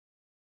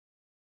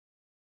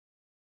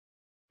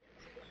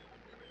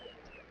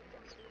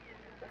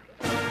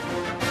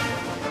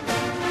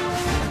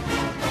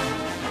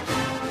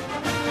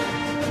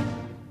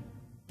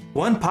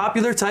One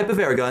popular type of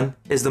airgun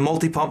is the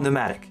multi-pump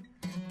pneumatic.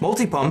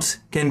 Multi-pumps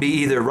can be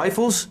either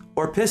rifles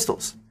or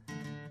pistols.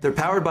 They're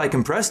powered by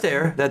compressed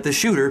air that the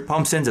shooter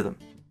pumps into them.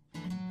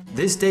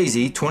 This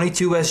Daisy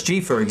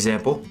 22SG, for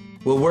example,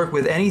 will work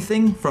with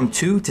anything from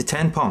 2 to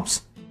 10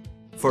 pumps.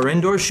 For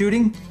indoor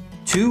shooting,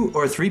 2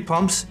 or 3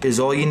 pumps is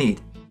all you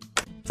need.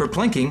 For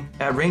plinking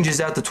at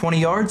ranges out to 20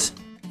 yards,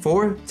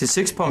 4 to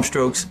 6 pump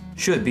strokes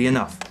should be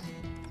enough.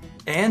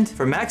 And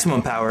for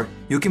maximum power,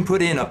 you can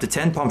put in up to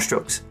 10 pump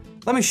strokes.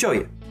 Let me show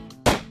you.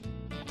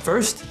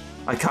 First,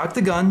 I cock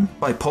the gun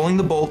by pulling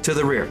the bolt to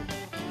the rear.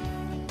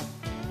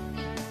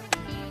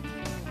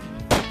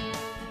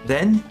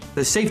 Then,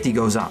 the safety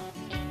goes on.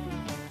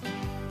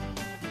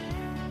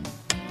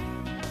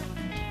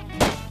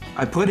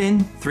 I put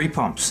in 3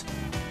 pumps.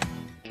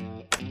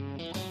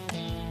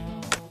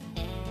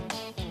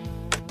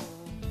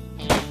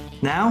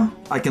 Now,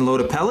 I can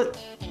load a pellet,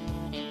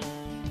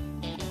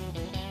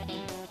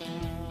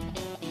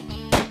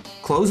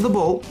 close the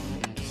bolt,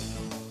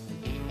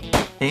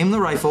 aim the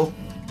rifle,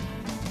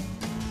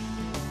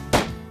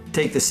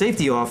 take the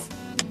safety off,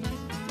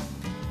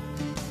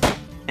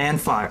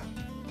 and fire.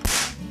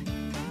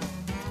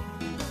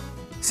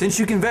 Since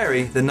you can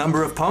vary the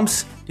number of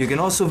pumps, you can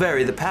also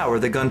vary the power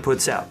the gun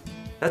puts out.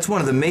 That's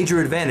one of the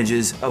major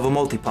advantages of a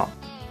multi-pump.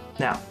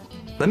 Now,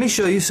 let me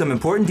show you some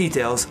important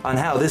details on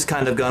how this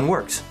kind of gun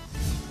works.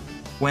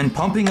 When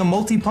pumping a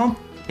multi-pump,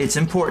 it's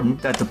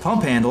important that the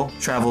pump handle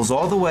travels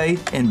all the way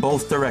in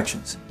both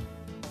directions.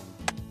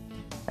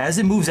 As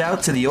it moves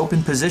out to the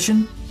open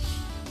position,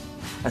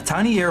 a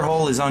tiny air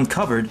hole is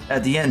uncovered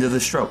at the end of the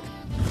stroke.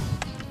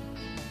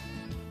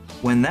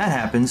 When that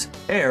happens,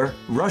 air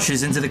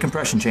rushes into the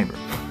compression chamber.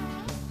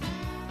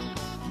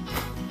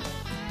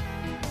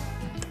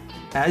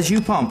 As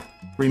you pump,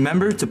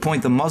 remember to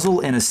point the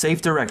muzzle in a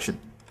safe direction.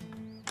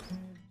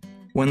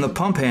 When the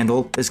pump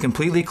handle is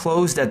completely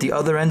closed at the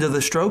other end of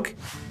the stroke,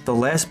 the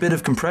last bit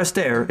of compressed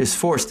air is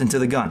forced into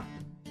the gun.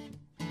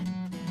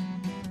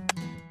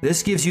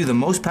 This gives you the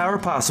most power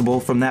possible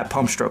from that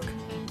pump stroke.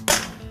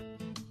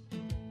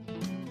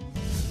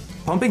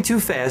 Pumping too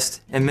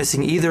fast and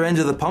missing either end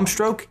of the pump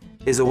stroke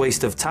is a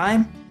waste of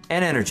time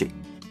and energy.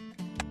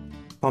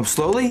 Pump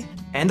slowly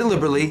and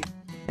deliberately,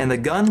 and the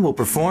gun will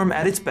perform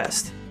at its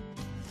best.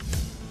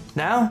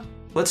 Now,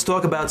 let's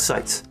talk about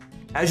sights.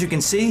 As you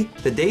can see,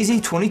 the Daisy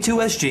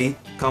 22SG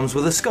comes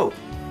with a scope.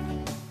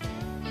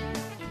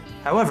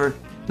 However,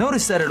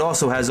 notice that it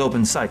also has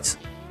open sights.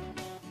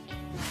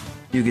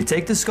 You could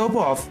take the scope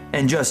off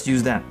and just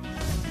use them.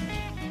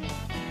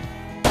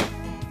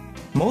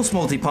 Most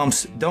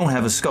multi-pumps don't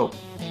have a scope.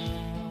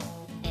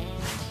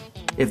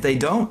 If they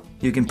don't,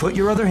 you can put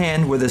your other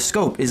hand where the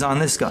scope is on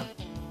this gun.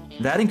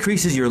 That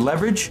increases your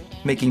leverage,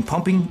 making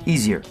pumping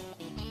easier.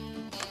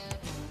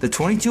 The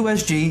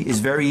 22SG is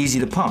very easy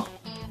to pump,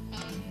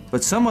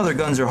 but some other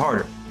guns are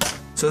harder,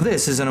 so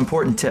this is an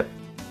important tip.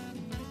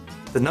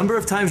 The number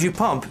of times you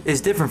pump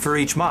is different for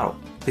each model,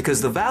 because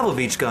the valve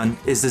of each gun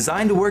is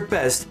designed to work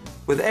best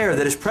with air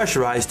that is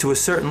pressurized to a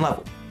certain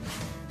level.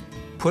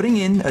 Putting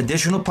in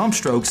additional pump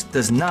strokes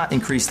does not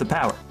increase the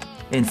power.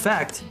 In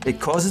fact, it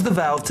causes the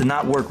valve to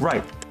not work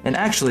right, and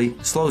actually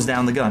slows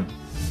down the gun.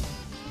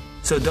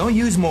 So don't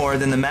use more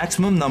than the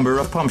maximum number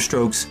of pump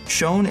strokes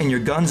shown in your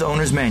gun's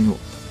owner's manual.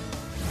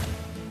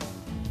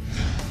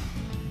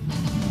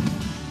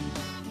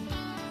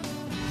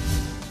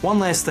 One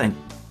last thing,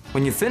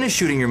 when you finish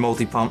shooting your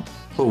multi-pump,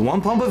 put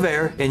 1 pump of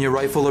air in your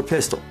rifle or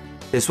pistol.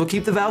 This will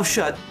keep the valve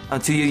shut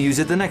until you use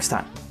it the next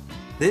time.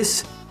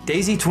 This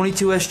Daisy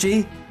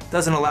 22SG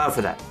doesn't allow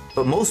for that,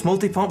 but most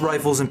multi-pump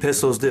rifles and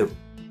pistols do.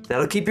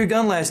 That'll keep your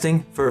gun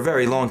lasting for a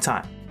very long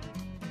time.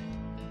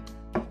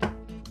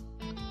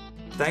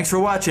 Thanks for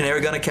watching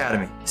Airgun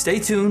Academy. Stay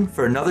tuned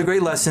for another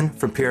great lesson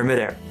from Pyramid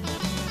Air.